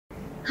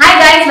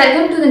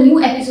welcome to the new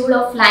episode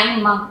of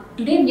Flyingmonk.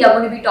 Today we are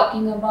going to be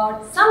talking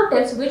about some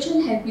tips which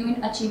will help you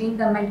in achieving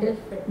the mental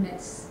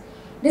fitness.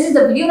 This is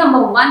the video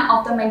number 1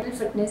 of the mental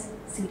fitness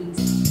series.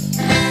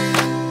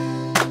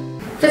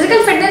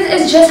 Physical fitness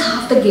is just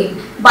half the game,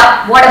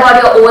 but what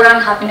about your overall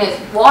happiness?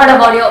 What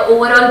about your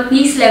overall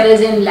peace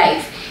levels in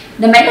life?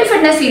 The mental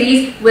fitness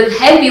series will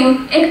help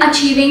you in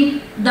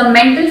achieving the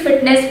mental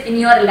fitness in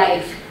your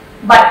life.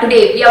 But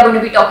today we are going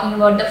to be talking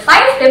about the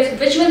 5 tips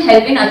which will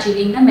help in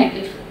achieving the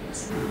mental fitness.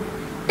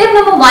 Tip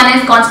number 1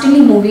 is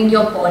constantly moving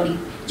your body.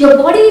 Your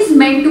body is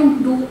meant to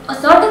do a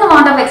certain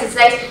amount of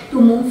exercise to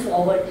move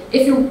forward.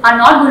 If you are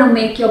not going to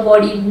make your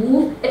body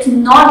move, it's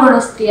not going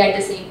to stay at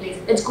the same place.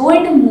 It's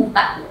going to move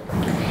backward.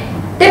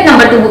 Tip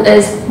number 2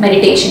 is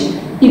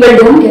meditation. People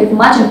don't give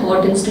much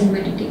importance to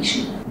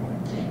meditation.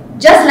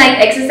 Just like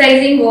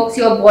exercising works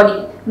your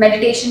body,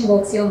 meditation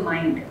works your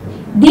mind.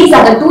 These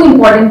are the 2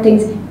 important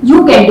things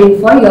you can do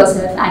for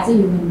yourself as a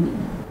human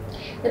being.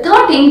 The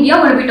third thing we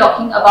are going to be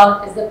talking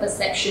about is the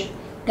perception.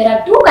 There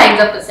are 2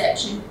 kinds of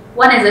perception.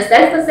 One is the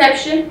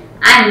self-perception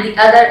and the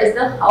other is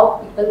the how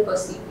people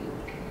perceive you.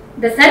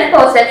 The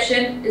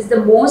self-perception is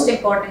the most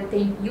important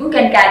thing you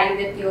can carry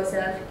with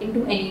yourself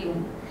into any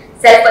room.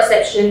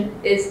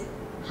 Self-perception is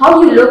how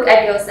you look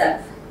at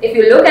yourself. If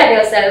you look at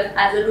yourself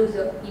as a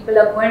loser, people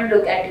are going to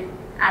look at you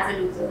as a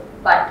loser.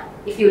 But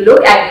if you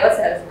look at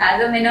yourself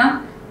as a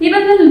winner,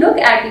 people will look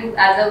at you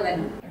as a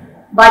winner.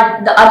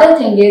 But the other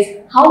thing is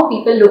how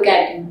people look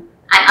at you.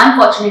 And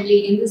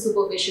unfortunately, in the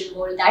superficial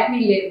world that we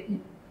live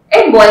in,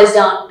 it boils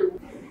down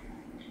to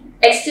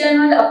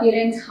external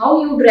appearance,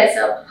 how you dress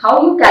up,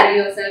 how you carry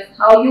yourself,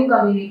 how you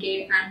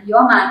communicate, and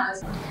your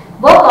manners.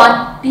 Work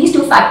on these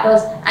 2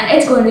 factors and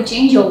it's going to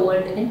change your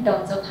world in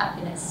terms of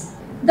happiness.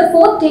 The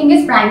 4th thing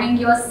is priming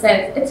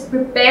yourself. It's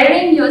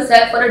preparing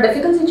yourself for a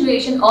difficult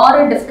situation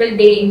or a difficult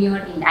day in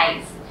your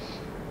life.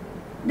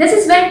 This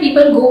is when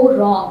people go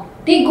wrong.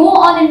 They go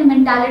on in a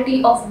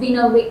mentality of being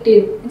a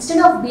victim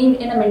instead of being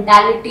in a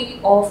mentality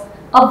of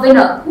a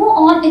winner. Go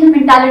on in a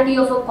mentality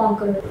of a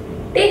conqueror.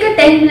 Take a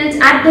 10 minutes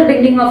at the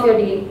beginning of your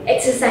day,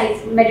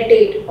 exercise,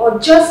 meditate, or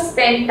just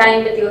spend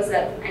time with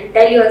yourself and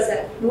tell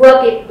yourself you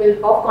are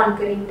capable of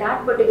conquering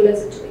that particular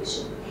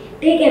situation.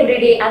 Take every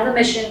day as a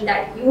mission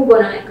that you're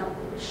gonna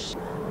accomplish.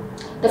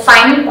 The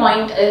final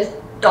point is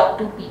talk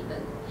to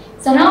people.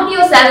 Surround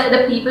yourself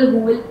with the people who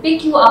will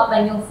pick you up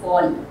when you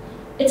fall.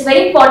 It's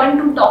very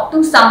important to talk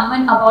to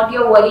someone about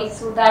your worries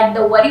so that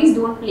the worries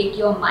don't plague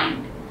your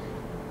mind.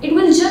 It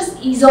will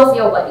just ease off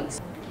your worries.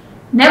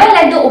 Never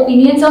let the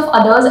opinions of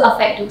others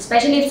affect you,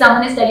 especially if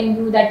someone is telling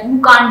you that you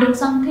can't do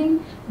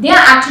something. They are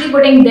actually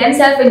putting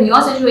themselves in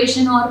your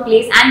situation or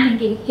place and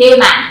thinking, hey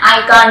man,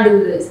 I can't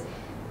do this.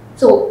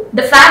 So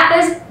the fact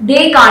is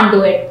they can't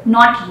do it,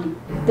 not you.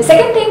 The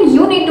second thing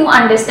you need to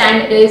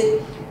understand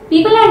is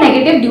people are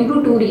negative due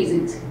to 2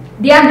 reasons.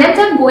 They are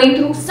themselves going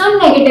through some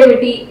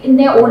negativity in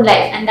their own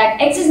life and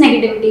that excess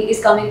negativity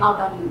is coming out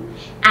on you.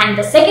 And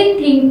the second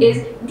thing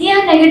is they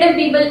are negative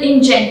people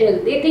in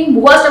general. They think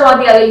worst about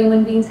the other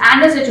human beings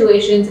and the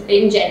situations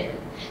in general.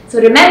 So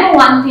remember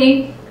one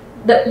thing,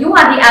 you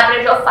are the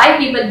average of 5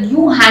 people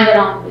you hang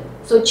around with.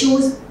 So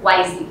choose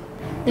wisely.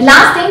 The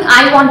last thing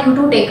I want you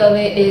to take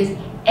away is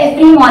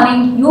every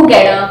morning you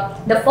get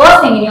up, the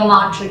first thing in your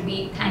mouth should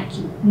be thank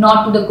you.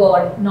 Not to the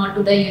God, not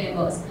to the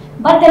universe,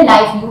 but the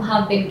life you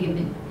have been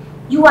given.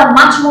 You are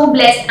much more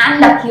blessed and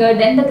luckier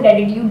than the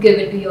credit you give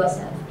it to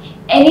yourself.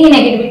 Any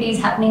negativity is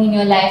happening in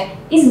your life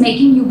is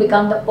making you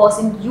become the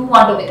person you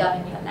want to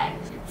become in your life.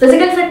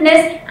 Physical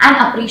fitness and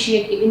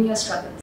appreciate even your struggles.